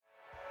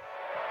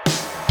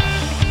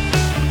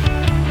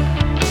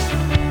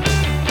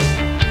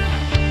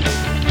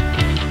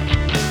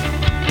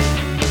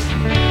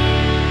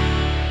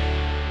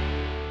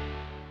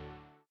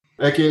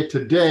Okay,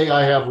 today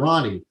I have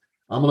Ronnie.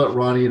 I'm going to let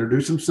Ronnie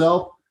introduce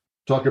himself,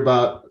 talk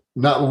about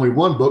not only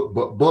one book,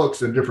 but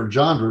books in different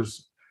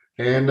genres,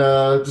 and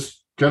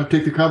just kind of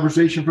take the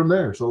conversation from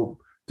there. So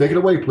take it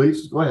away,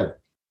 please. Go ahead.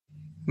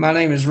 My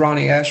name is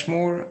Ronnie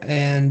Ashmore,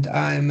 and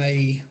I'm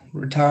a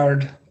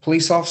retired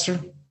police officer.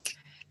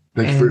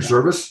 Thanks for your And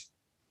service.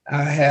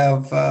 I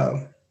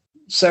have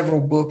several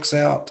books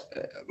out,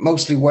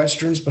 mostly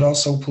westerns, but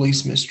also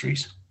police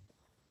mysteries.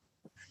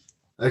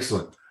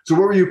 Excellent. So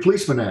where were you a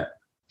policeman at?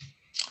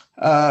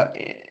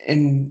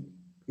 And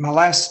my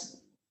last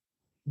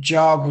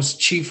job was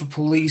chief of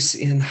police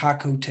in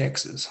Hyco,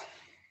 Texas.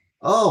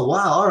 Oh,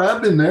 wow. All right.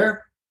 I've been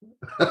there.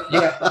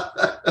 Yeah.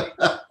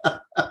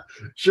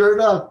 Sure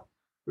enough.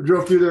 I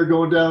drove through there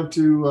going down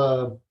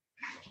to,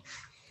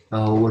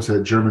 what's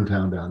that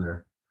Germantown down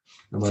there?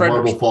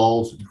 Marble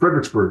Falls,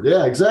 Fredericksburg.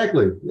 Yeah,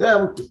 exactly.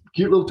 Yeah,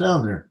 cute little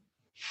town there.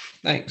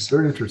 Thanks.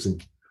 Very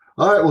interesting.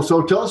 All right. Well,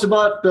 so tell us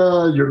about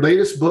your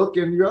latest book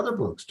and your other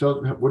books.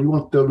 What do you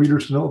want the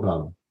readers to know about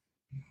them?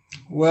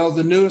 Well,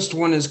 the newest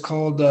one is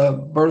called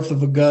Birth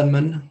of a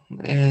Gunman,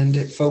 and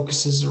it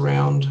focuses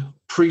around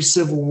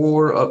pre-Civil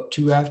War up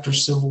to after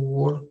Civil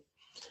War.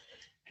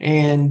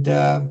 And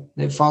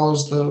it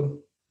follows the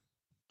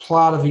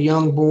plot of a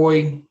young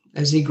boy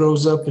as he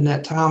grows up in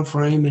that time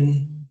frame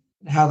and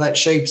how that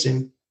shapes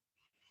him.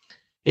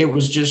 It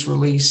was just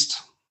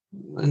released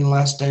in the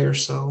last day or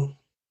so.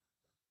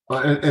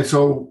 And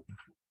so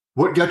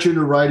what got you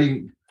into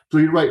writing? So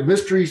you write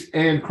mysteries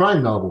and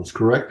crime novels,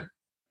 correct?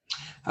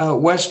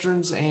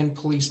 Westerns and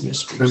police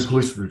mysteries. And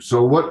police mysteries.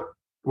 So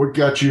what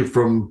got you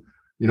from,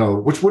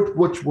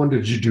 which one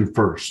did you do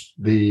first?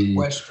 The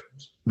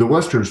Westerns. The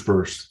Westerns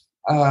first.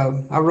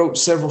 I wrote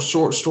several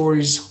short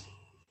stories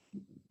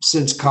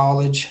since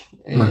college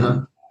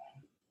and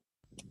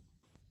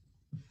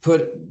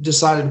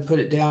decided to put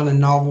it down in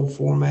novel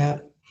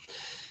format.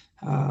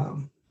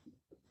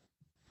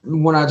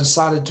 When I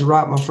decided to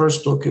write my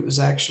first book, it was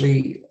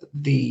actually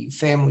The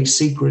Family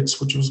Secrets,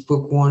 which was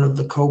book one of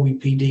the Colby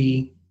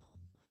PD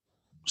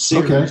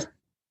series. Okay.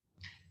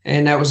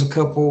 And that was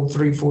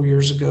 3-4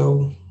 years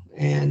ago,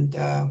 and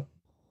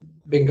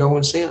been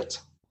going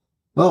since.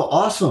 Oh,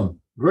 awesome.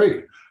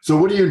 Great. So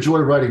what do you enjoy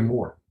writing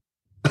more?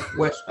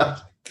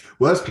 Westerns.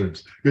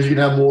 Westerns, because you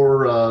can have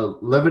more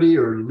levity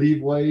or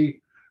leeway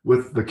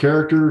with the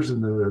characters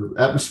and the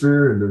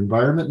atmosphere and the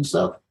environment and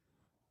stuff.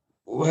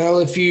 Well,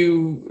 if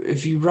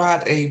you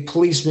write a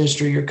police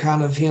mystery, you're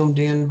kind of hemmed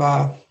in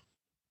by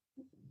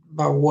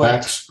what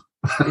Facts.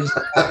 is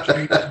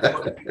actually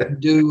what you can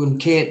do and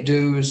can't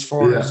do as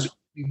far as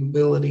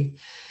ability.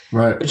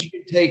 Right. But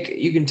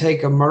you can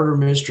take a murder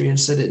mystery and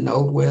set it in the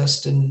Old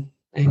West and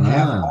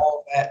have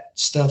all that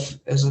stuff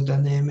as a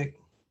dynamic.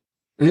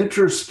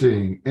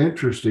 Interesting.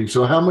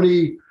 So how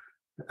many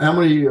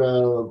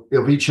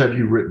of each have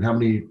you written? How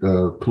many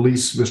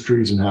police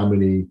mysteries and how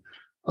many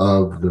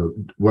of the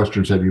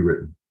Westerns have you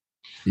written?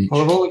 Each?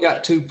 Well, I've only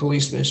got 2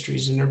 police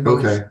mysteries, and they're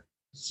both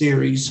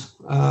series.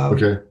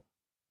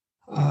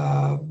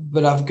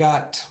 But I've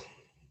got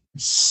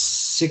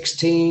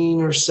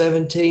 16 or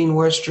 17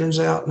 Westerns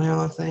out now,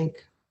 I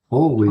think.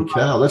 Holy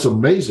cow, that's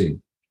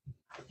amazing.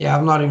 Yeah,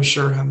 I'm not even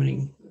sure how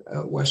many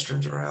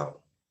Westerns are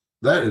out.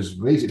 That is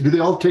amazing. Do they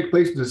all take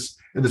place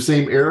in the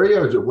same area?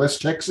 Or is it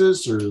West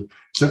Texas or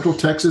Central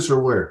Texas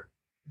or where?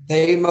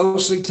 They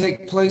mostly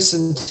take place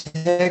in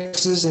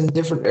Texas and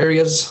different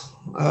areas.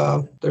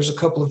 There's a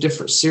couple of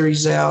different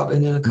series out,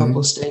 and then a couple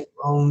of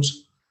standalones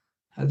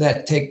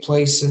that take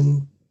place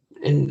in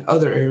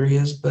other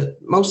areas, but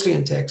mostly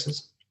in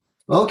Texas.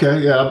 Okay,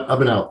 yeah, I've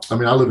been out. I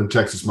mean, I live in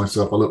Texas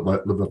myself. I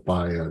live up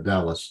by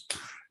Dallas,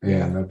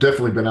 and I've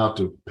definitely been out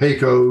to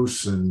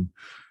Pecos and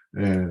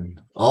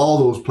all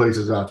those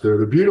places out there.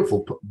 They're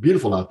beautiful,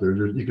 beautiful out there.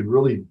 You can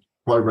really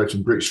probably write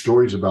some great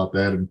stories about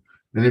that, and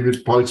maybe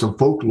it's probably some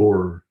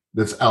folklore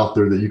that's out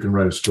there that you can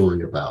write a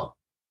story about.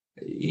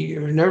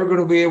 You're never going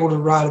to be able to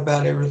write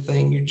about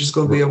everything. You're just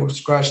going to be able to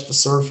scratch the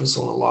surface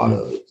on a lot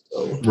of it.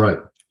 So. Right.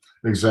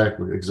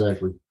 Exactly.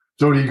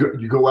 So do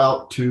you go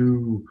out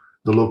to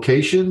the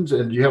locations,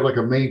 and do you have like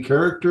a main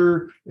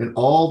character in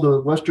all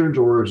the Westerns,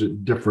 or is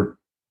it different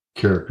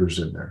characters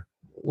in there?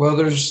 Well,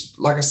 there's,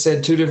 like I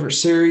said, 2 different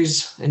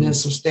series and then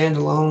some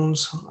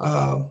standalones.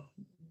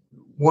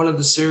 One of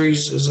the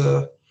series is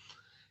a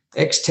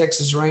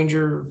ex-Texas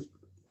Ranger.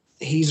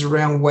 He's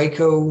around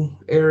Waco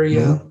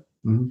area.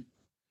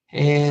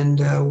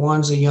 And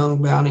one's a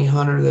young bounty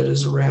hunter that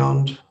is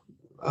around,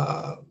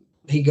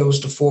 he goes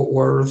to Fort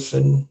Worth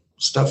and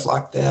stuff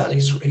like that.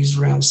 He's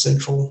around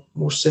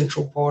more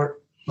central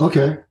part.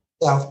 Okay.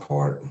 South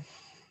part.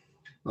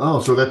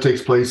 Oh, so that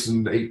takes place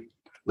in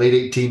late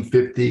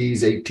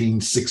 1850s,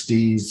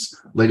 1860s,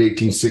 late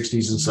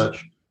 1860s and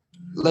such?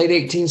 Late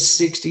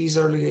 1860s,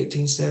 early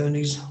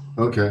 1870s.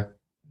 Okay.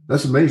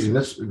 That's amazing.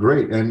 That's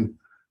great. And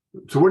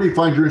so where do you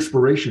find your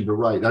inspiration to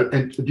write?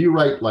 And do you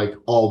write like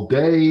all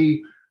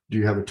day? Do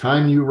you have a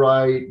time you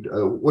write?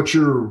 What's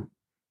your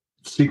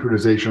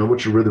synchronization, or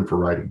what's your rhythm for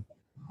writing?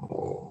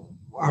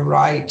 I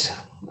write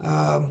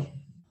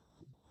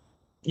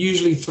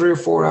usually 3 or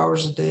 4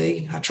 hours a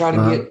day. I try to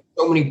Uh-huh. get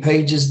so many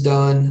pages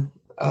done,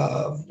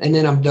 and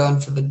then I'm done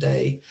for the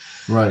day.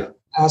 Right.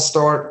 I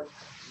start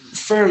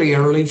fairly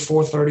early,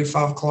 4:30,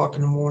 5 o'clock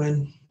in the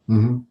morning.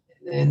 Mm-hmm.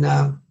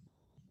 And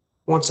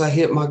once I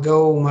hit my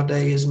goal, my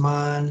day is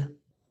mine.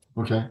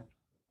 Okay.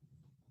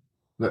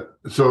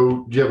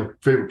 So do you have a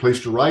favorite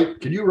place to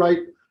write? Can you write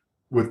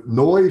with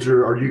noise,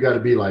 or are you got to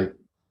be like,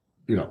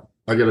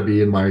 I got to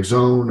be in my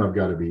zone.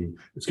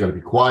 It's got to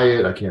be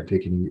quiet. I can't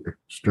take any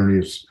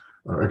extraneous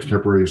or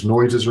extemporaneous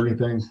noises or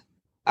anything.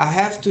 I'd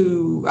have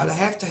to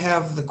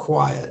have the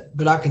quiet,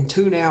 but I can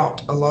tune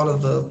out a lot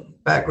of the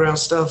background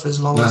stuff as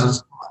long as Uh-huh.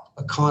 it's not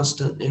a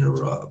constant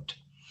interrupt.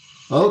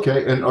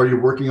 Okay. And are you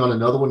working on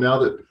another one now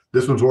that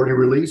this one's already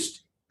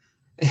released?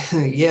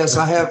 Yes,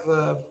 I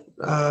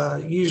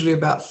have usually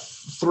about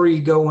 3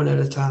 going at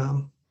a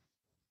time.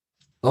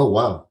 Oh,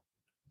 wow.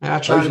 And I I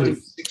try to usually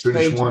do 6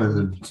 finish pages. one and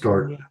then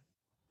start. Yeah.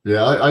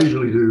 Yeah, I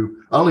usually do.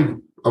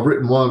 I've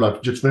written one.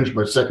 I've just finished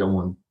my second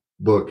one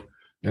book.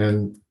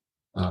 And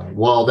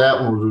while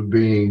that one was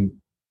being,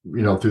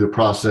 through the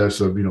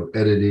process of,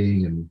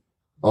 editing and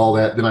all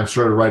that, then I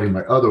started writing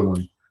my other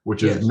one,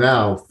 which is Yes.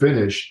 now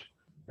finished,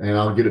 and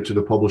I'll get it to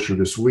the publisher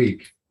this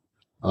week.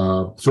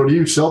 So do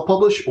you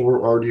self-publish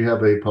or do you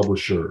have a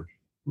publisher?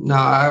 No,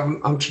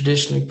 I'm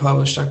traditionally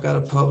published. I've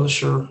got a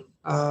publisher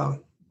that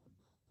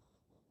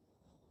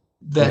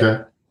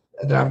Okay.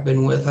 that I've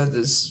been with.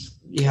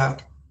 Yeah.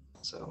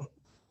 So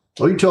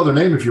Well, you can tell their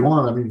name if you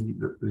want. I mean,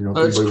 if it's anybody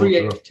wants to know.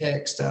 Creative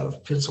Text out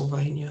of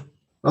Pennsylvania.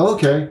 Oh,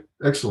 okay.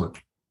 Excellent.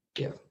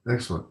 Yeah.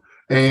 Excellent.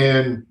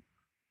 And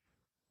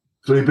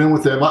so you've been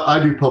with them.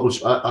 I do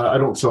publish. I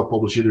don't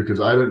self-publish either because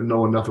I didn't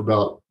know enough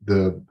about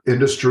the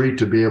industry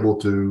to be able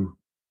to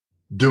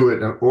do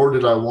it, or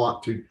did I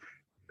want to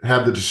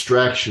have the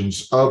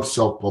distractions of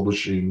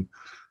self-publishing?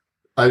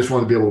 I just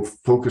want to be able to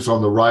focus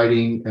on the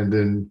writing, and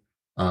then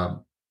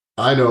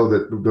I know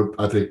that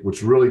I think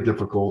what's really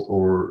difficult,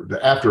 or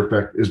the after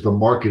effect, is the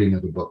marketing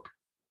of the book.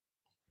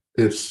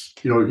 It's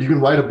you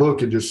can write a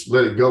book and just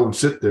let it go and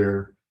sit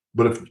there,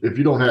 but if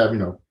you don't have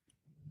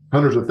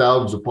hundreds of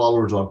thousands of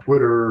followers on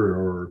Twitter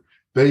or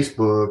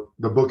Facebook,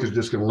 the book is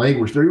just going to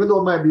languish there. Even though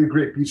it might be a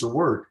great piece of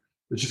work,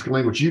 it's just going to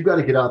languish. You've got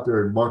to get out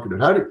there and market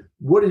it.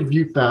 What have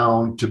you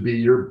found to be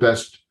your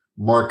best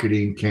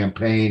marketing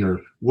campaign, or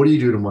what do you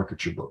do to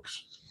market your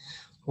books?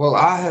 Well,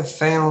 I have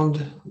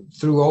found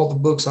through all the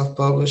books I've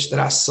published that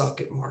I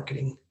suck at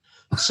marketing.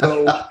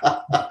 So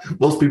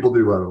most people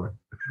do, by the way.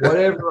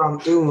 whatever I'm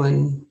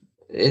doing,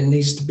 it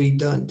needs to be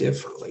done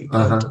differently.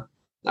 But Uh-huh.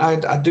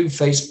 I do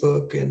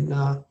Facebook and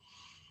a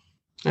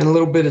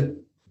little bit of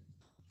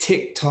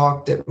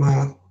TikTok that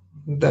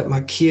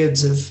my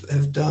kids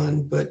have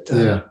done, but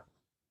Yeah.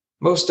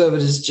 most of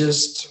it is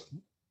just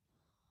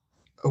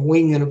a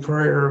wing and a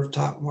prayer of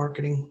top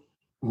marketing.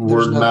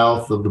 Word of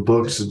mouth of the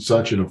books and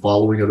such, and a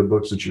following of the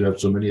books that you have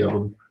so many of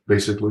them,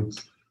 basically.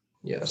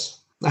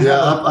 Yes. I have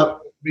a I,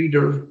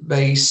 reader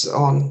base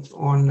on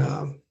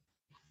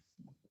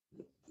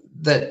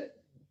that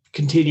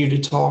continue to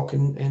talk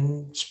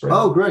and spread.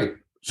 oh, great.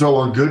 So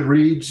on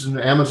Goodreads and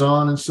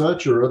Amazon and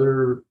such, or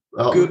other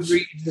outlets?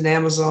 Goodreads and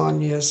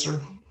Amazon, yes,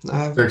 sir.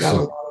 I've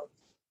Excellent. got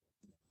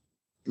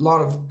a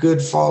lot of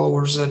good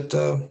followers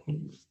that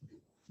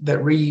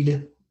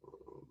read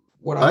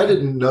what I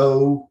didn't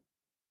know,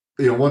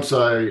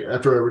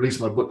 after I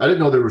released my book, I didn't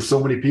know there were so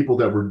many people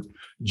that were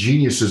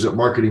geniuses at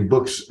marketing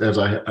books as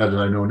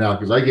I know now,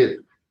 because I get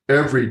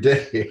every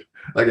day,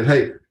 I get,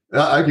 hey,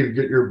 I can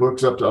get your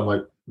books up to, I'm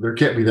like, there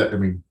can't be that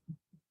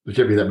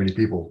many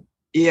people.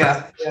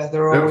 Yeah,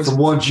 they're always From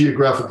one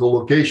geographical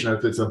location.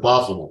 It's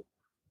impossible.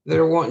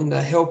 they're wanting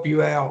to help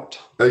you out.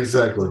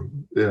 Exactly.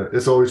 Yeah,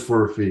 it's always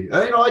for a fee.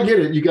 I get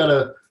it. You got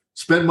to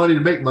spend money to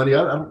make money.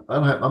 I'm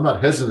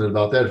not hesitant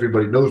about that. If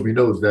everybody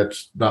knows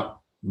that's not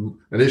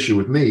an issue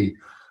with me.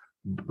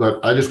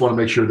 But I just want to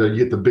make sure that you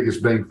get the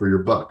biggest bang for your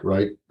buck,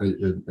 right?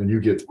 And you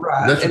get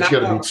Right. that's what you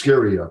got to be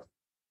scary of.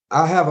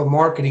 I have a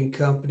marketing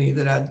company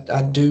that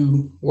I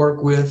do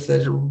work with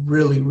that are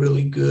really,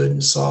 really good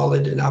and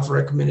solid, and I've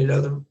recommended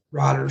other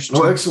writers.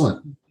 Oh,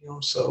 excellent.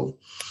 So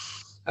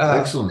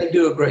Excellent. they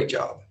do a great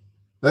job.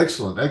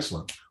 Excellent.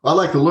 I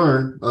like to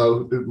learn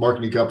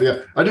marketing company.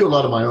 I do a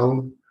lot of my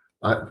own.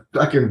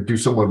 I can do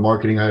somewhat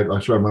marketing. I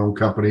started my own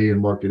company in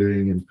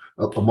marketing, and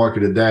I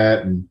marketed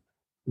that, and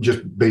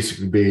just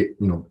basically be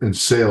in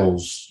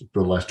sales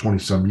for the last 20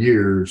 some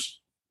years.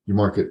 You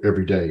market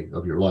every day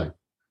of your life,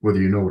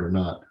 whether you know it or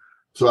not.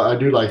 So I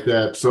do like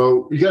that.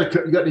 So you got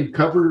any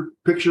cover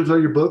pictures of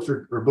your books,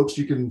 or books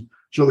you can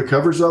show the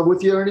covers of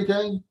with you or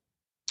anything?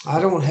 I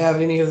don't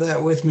have any of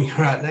that with me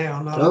right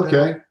now.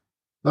 Okay.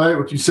 All right.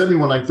 Well, you send me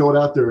one. I can throw it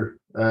out there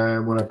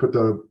when I put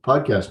the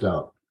podcast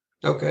out.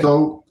 Okay.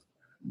 So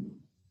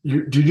do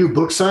you do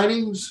book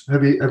signings?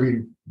 Have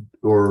you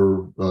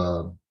or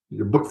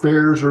your book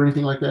fairs or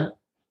anything like that?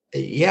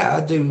 Yeah,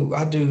 I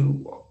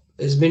do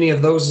as many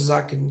of those as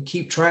I can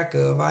keep track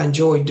of. I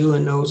enjoy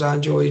doing those. I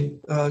enjoy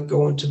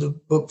going to the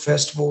book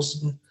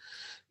festivals and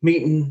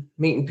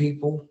meeting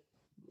people.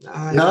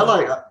 I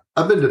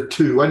I've been to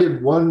two. I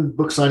did one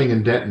book signing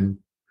in Denton,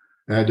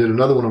 and I did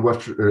another one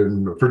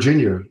in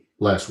Virginia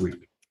last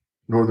week,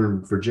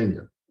 Northern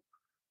Virginia.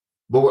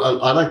 But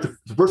I like the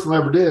first one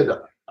I ever did. I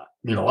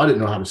didn't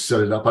know how to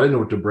set it up. I didn't know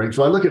what to bring.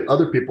 So I look at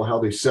other people, how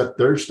they set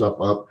their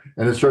stuff up,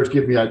 and it starts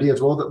giving me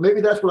ideas. Well,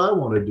 maybe that's what I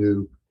want to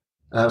do.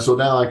 So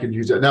now I can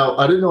use that. Now,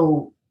 I didn't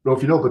know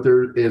if you know, but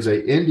there is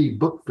a indie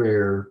book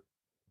fair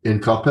in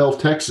Coppell,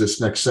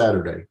 Texas next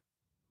Saturday.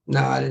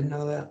 No, I didn't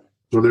know that.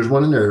 So there's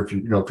one in there if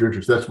you're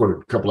interested. That's what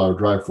a couple hour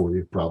drive for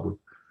you probably.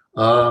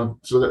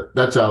 So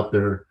that's out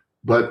there.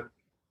 But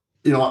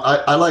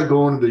I like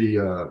going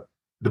to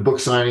the book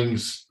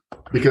signings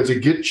because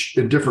it gets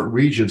in different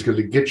regions because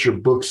it gets your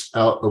books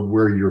out of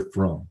where you're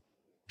from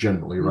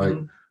generally, right?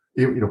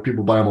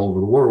 People buy them all over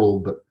the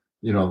world, but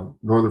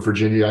Northern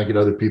Virginia, I get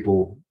other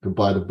people to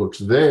buy the books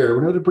there.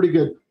 They're pretty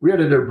good. We had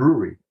it at a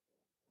brewery,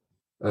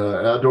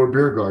 outdoor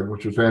beer garden,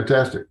 which was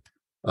fantastic.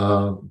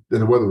 And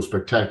the weather was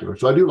spectacular.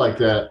 So I do like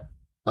that.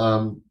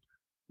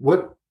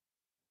 Where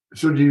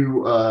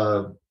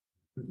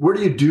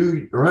do you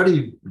do, or how do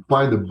you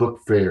find the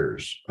book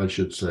fairs, I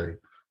should say?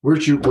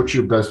 What's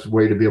your best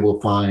way to be able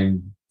to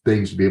find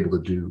things to be able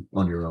to do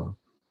on your own?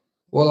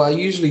 Well, I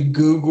usually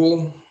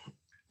Google,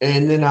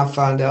 and then I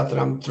find out that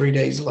I'm 3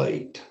 days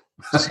late.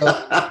 So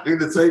I do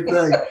the same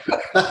thing.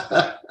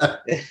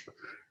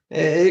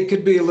 It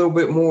could be a little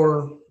bit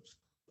more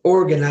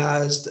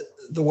organized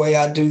the way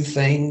I do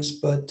things,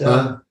 but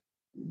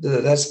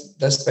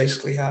that's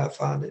basically how I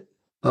find it.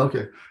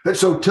 Okay.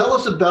 So tell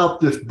us about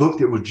this book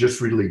that was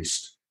just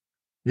released.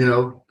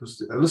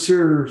 Let's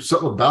hear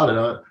something about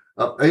it.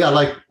 I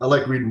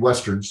like reading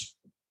Westerns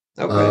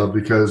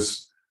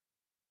because,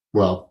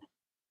 well,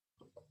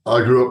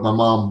 I grew up, my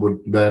mom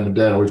and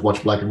dad always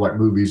watched black and white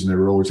movies, and they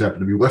were always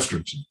happened to be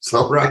Westerns.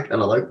 So I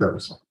kind of like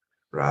those.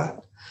 Right.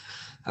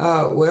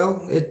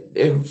 Well,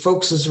 it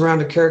focuses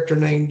around a character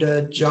named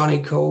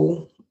Johnny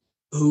Cole,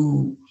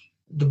 who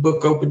the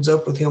book opens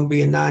up with him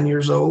being 9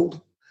 years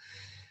old.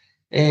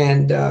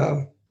 And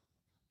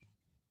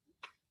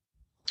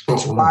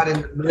it's right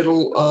in the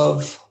middle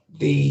of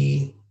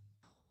the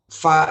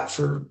fight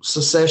for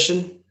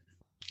secession.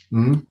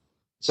 Mm-hmm.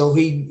 So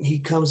he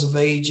comes of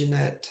age in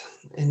that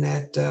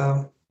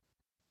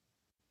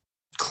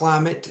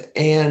climate,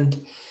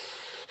 and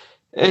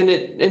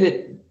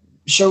it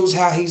shows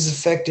how he's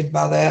affected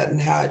by that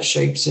and how it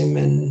shapes him,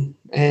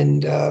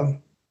 and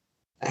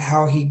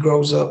how he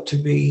grows up to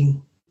be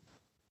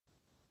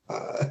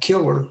a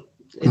killer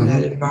in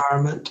that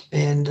environment,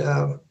 and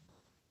a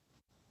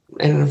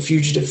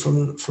fugitive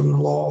from the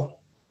law.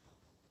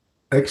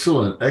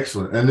 Excellent.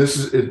 And this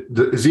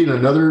is he in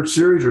another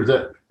series, or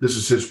this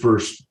is his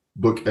first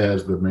book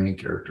as the main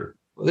character?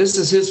 Well, this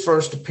is his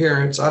first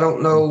appearance. I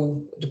don't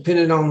know,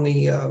 depending on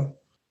the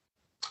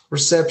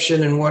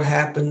reception and what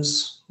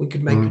happens, we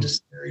could make it a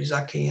series.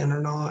 I can or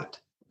not.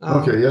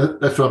 Okay, yeah,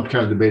 that's what I'm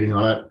kind of debating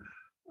on it.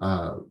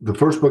 The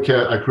first book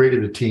I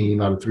created a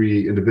team out of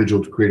 3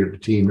 individuals, created a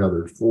team. Now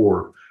there's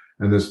 4.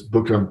 And this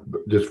book I'm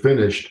just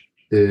finished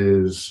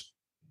is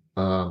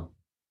the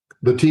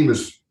team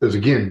is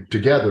again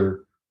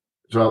together.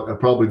 So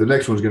probably the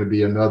next one's going to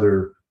be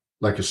another,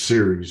 like a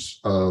series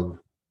of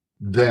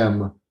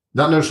them,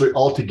 not necessarily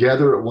all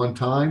together at one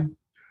time,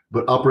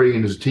 but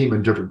operating as a team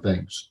in different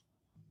things.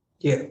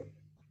 Yeah.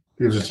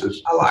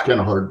 It's kind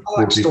of hard.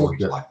 I like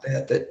stories like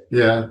that.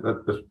 Yeah,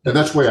 and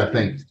that's the way I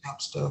think.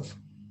 Stuff.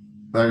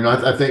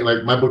 I think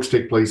like my books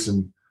take place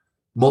in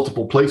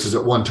multiple places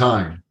at one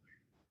time.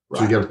 Right.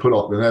 So you got to put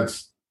all, and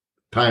that's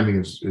timing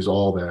is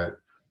all that.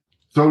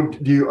 So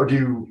do you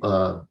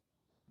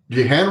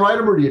handwrite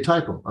them or do you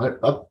type them?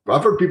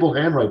 I've heard people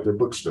handwrite their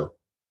books still.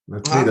 To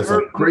me, that's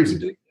like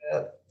crazy.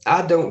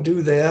 I don't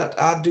do that.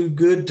 I do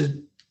good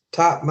to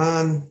type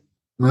mine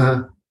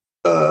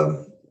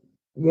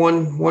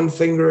one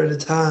finger at a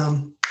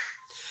time,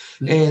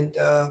 and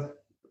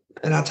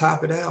I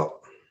type it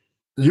out.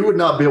 You would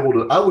not be able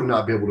to. I would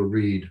not be able to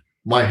read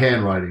my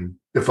handwriting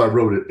if I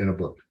wrote it in a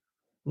book.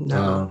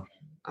 No.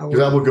 Because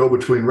I would go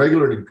between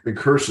regular and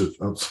cursive.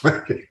 I'm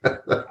sorry.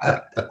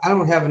 I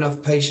don't have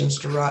enough patience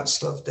to write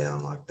stuff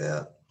down like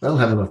that. I don't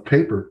have enough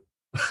paper.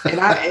 And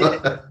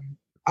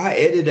I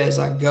edit as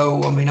I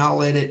go. I mean,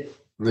 I'll edit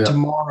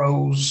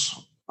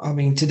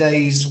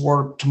today's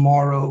work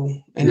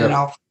tomorrow, and then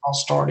I'll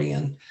start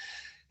in.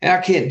 And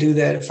I can't do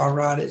that if I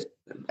write it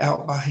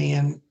out by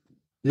hand.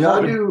 Yeah,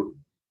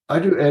 I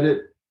do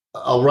edit.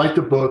 I'll write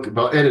the book,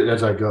 but I'll edit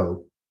as I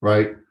go,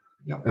 right?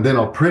 Yep. And then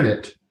I'll print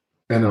it,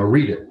 and I'll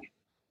read it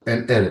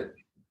and edit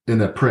in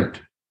that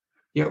print.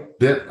 Yep.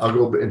 Then I'll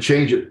go and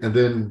change it, and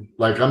then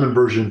like I'm in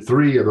version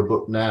 3 of the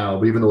book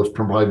now, even though it's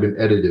probably been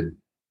edited,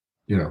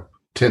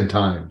 10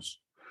 times.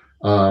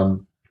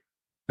 And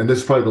this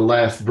is probably the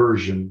last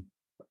version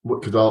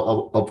because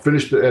I'll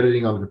finish the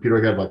editing on the computer.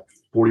 I got like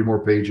 40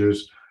 more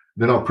pages.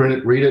 Then I'll print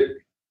it, read it.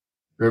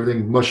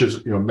 Everything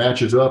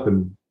matches up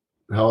and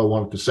how I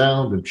want it to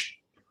sound, and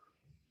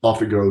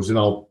off it goes. And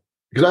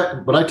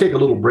but I take a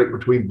little break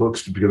between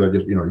books because I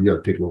just, you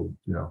got to take a little,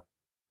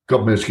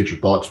 couple minutes to get your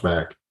thoughts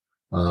back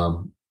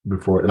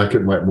before. And I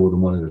couldn't write more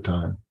than one at a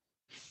time.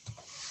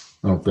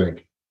 I don't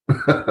think. No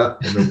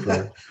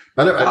problem.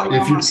 I don't, I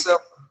allow if you,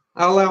 myself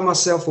I allow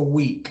myself a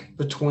week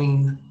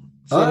between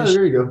finish.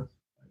 there you go.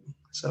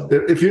 So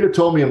If you'd have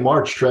told me in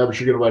March, Travis,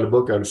 you're going to write a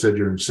book, I'd have said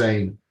you're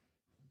insane.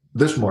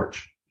 This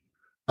March,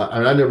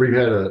 I never even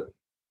had a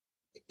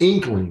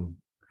inkling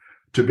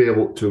to be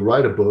able to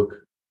write a book,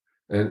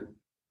 and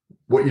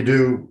what you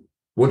do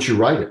once you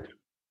write it,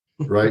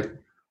 right?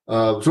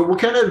 So, what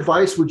kind of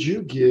advice would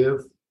you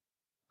give?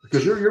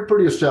 Because you're a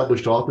pretty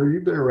established author,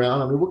 you've been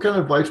around. I mean, what kind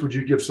of advice would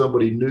you give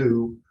somebody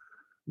new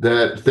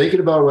that thinking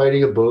about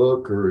writing a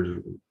book or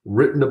has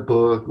written a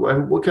book? I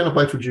mean, what kind of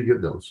advice would you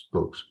give those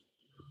folks?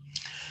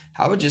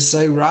 I would just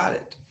say write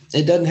it.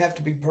 It doesn't have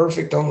to be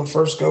perfect on the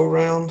first go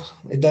round.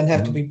 It doesn't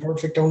have to be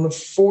perfect on the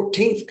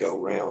 14th go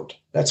round.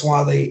 That's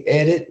why they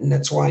edit, and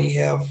that's why you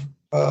have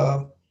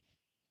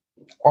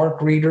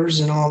ARC readers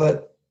and all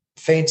that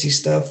fancy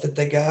stuff that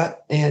they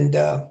got. And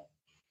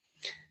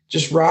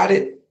just write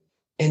it,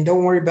 and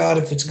don't worry about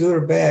if it's good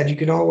or bad. You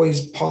can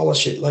always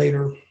polish it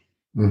later.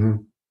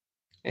 Mm-hmm.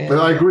 And, But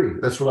I agree.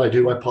 That's what I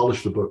do. I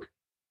polish the book.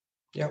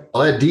 Yep.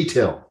 I'll add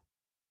detail.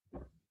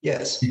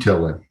 Yes.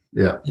 Detail in.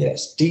 Yeah.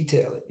 Yes.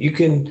 Detail it. You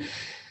can.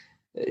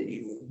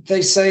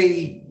 They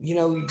say,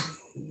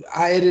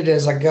 I edit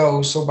as I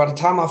go. So by the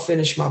time I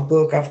finish my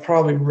book, I've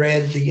probably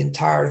read the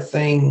entire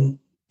thing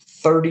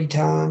 30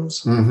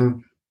 times,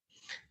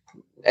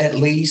 at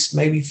least,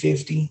 maybe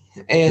 50.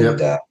 And,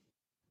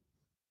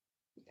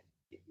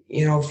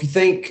 if you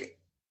think,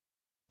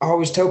 I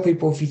always tell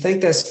people, if you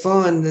think that's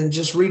fun, then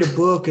just read a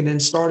book and then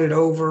start it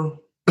over.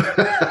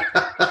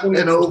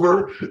 and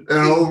over and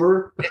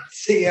over.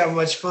 See how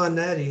much fun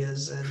that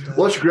is. And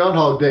watch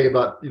Groundhog Day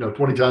about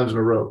 20 times in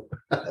a row.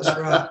 That's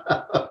right.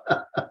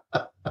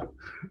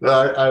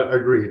 I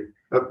agree.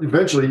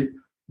 Eventually,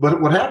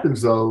 but what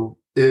happens though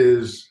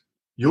is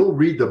you'll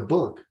read the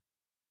book,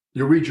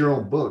 you'll read your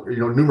own book,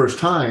 numerous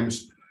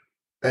times,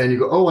 and you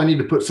go, "Oh, I need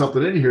to put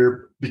something in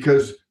here,"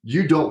 because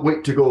you don't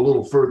wait to go a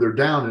little further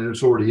down and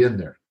it's already in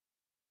there.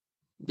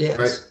 Yes.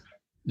 Right.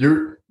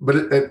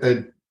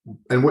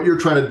 And what you're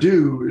trying to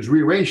do is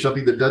rearrange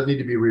something that doesn't need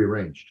to be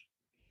rearranged.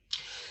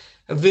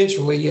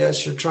 Eventually,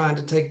 yes, you're trying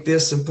to take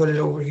this and put it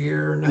over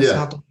here, and that's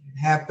not the way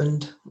it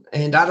happened.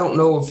 And I don't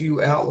know if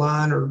you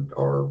outline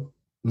or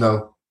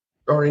no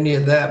or any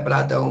of that, but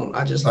I don't.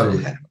 I just let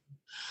it happen.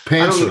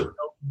 Pantser.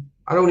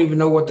 I don't even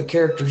know what the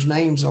characters'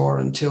 names are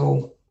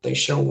until they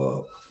show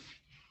up.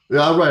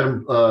 Yeah, I write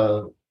them.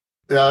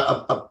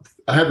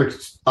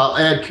 I'll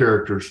add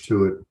characters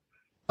to it.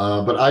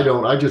 But I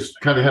don't. I just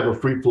kind of have a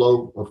free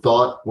flow of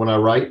thought when I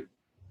write,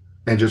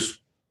 and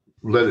just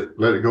let it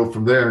go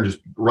from there, and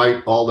just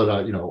write all that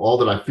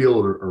I feel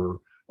or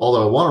all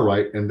that I want to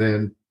write, and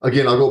then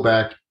again I'll go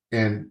back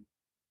and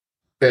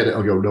edit.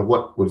 I'll go, no,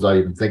 what was I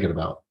even thinking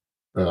about?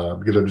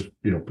 Because I just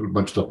put a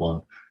bunch of stuff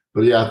on.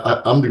 But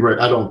yeah, I'm the great.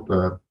 I don't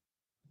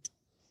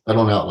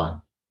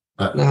outline.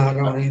 No, I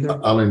don't either.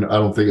 I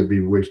don't think it'd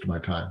be a waste of my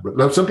time.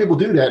 But some people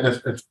do that, and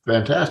that's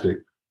fantastic.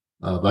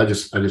 But I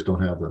just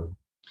don't have the.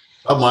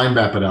 I'll mind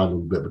map it out a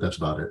little bit, but that's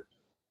about it.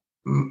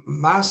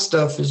 My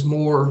stuff is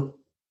more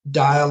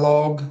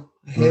dialogue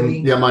heavy.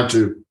 Yeah, mine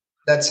too.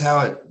 That's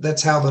how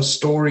the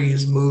story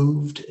is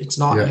moved. It's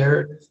not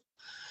narrative.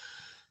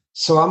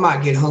 So I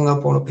might get hung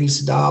up on a piece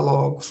of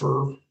dialogue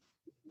for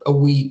a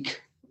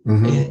week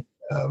and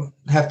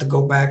have to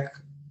go back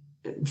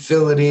and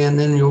fill it in.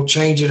 Then you'll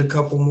change it a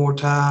couple more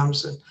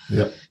times. And,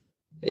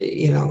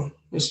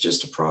 it's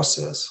just a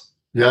process.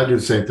 Yeah, I do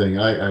the same thing.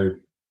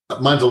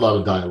 Mine's a lot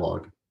of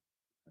dialogue.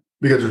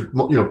 Because there's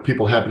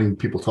people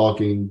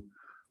talking,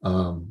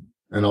 and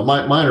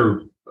mine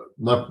are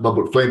my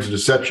book Flames of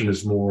Deception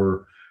is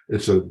more.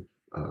 It's a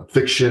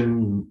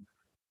fiction,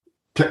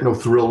 techno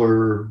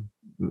thriller,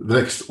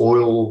 next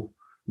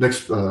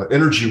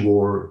energy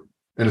war,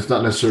 and it's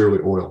not necessarily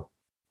oil,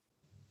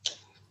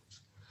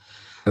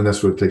 and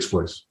that's where it takes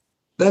place.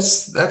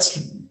 That's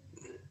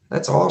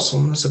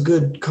awesome. That's a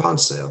good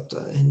concept,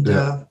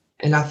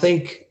 and I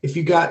think if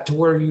you got to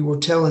where you were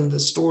telling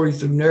the story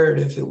through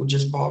narrative, it would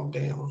just bog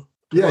down.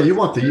 Yeah, you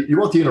want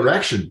the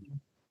interaction.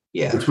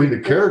 Yeah, between the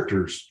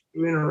characters.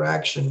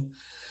 Interaction,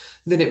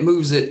 then it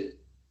moves it.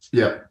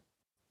 Yeah,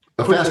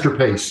 a faster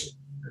pace.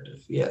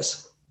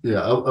 Yes.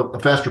 Yeah, a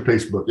faster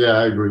paced book. Yeah,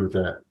 I agree with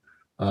that.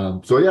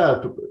 So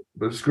yeah,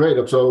 but it's great.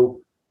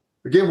 So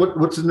again,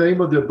 what's the name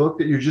of the book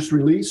that you just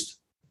released?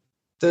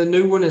 The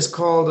new one is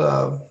called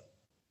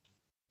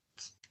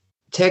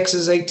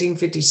Texas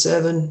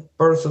 1857: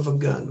 Birth of a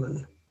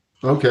Gunman.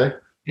 Okay.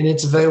 And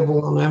it's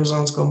available on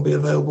Amazon. It's going to be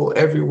available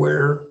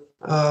everywhere.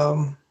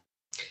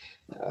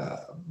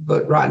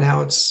 But right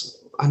now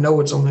I know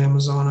it's on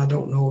Amazon. I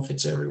don't know if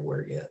it's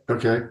everywhere yet.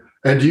 Okay.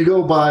 And do you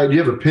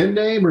have a pen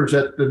name, or is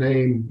that the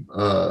name?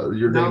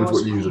 Your name is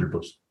what you use in your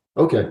books.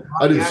 Okay.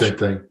 I do the same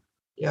thing.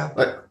 Yeah.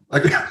 I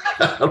go,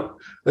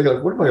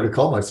 what am I going to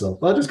call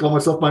myself? I just call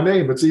myself my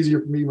name. It's easier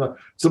for me.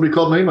 Somebody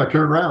called my name, I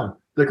turn around.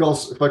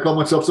 If I call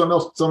myself something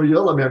else, somebody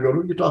yell at me, I go,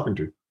 who are you talking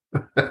to?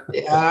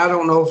 Yeah, I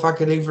don't know if I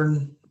could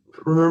even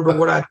remember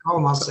what I'd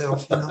call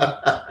myself.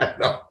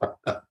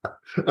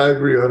 I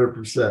agree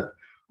 100%.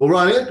 Well,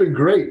 Ronnie, it's been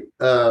great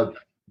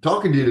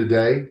talking to you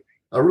today.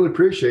 I really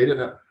appreciate it.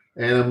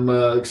 And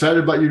I'm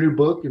excited about your new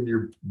book and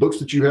your books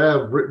that you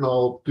have written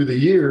all through the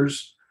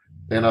years.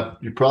 And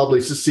you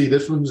probably see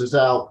this one is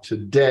out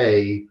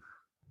today.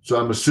 So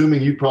I'm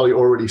assuming you probably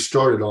already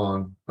started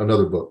on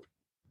another book.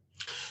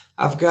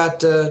 I've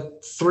got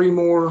 3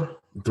 more.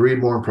 3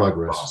 more in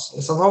progress.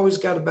 Process. I've always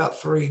got about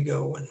 3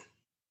 going.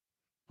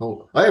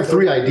 Oh, I have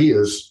 3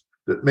 ideas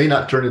that may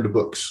not turn into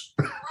books.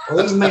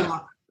 Well, these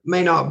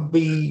may not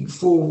be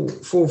full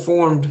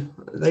formed.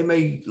 They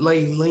may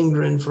lay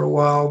lingering for a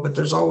while, but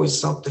there's always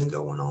something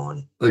going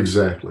on.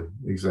 Exactly.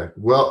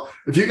 Well,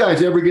 if you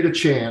guys ever get a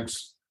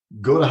chance,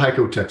 go to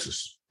Hico,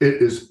 Texas. It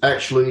is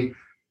actually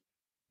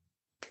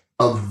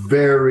a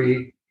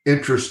very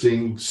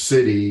interesting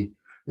city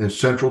in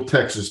central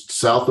Texas,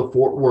 south of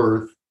Fort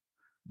Worth,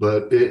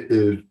 but it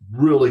is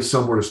really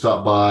somewhere to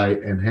stop by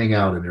and hang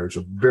out in there. It's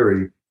a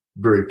very,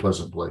 very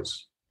pleasant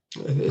place.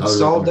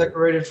 It's all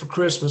decorated for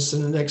Christmas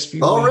in the next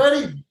few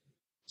already weeks.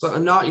 So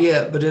not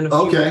yet, but in a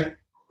few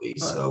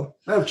weeks. So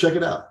I have to check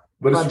it out.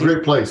 But it's a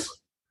great place.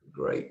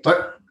 Great. All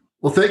right.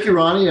 Well, thank you,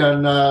 Ronnie.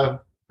 And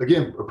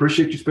again,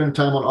 appreciate you spending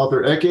time on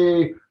Author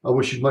Eke. I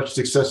wish you much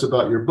success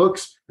about your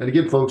books. And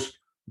again, folks,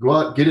 go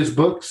out, get his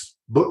books,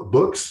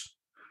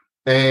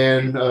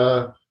 and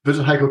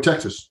visit Hico,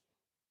 Texas.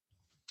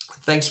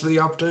 Thanks for the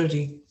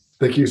opportunity.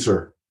 Thank you,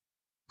 sir.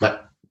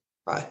 Bye.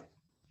 Bye.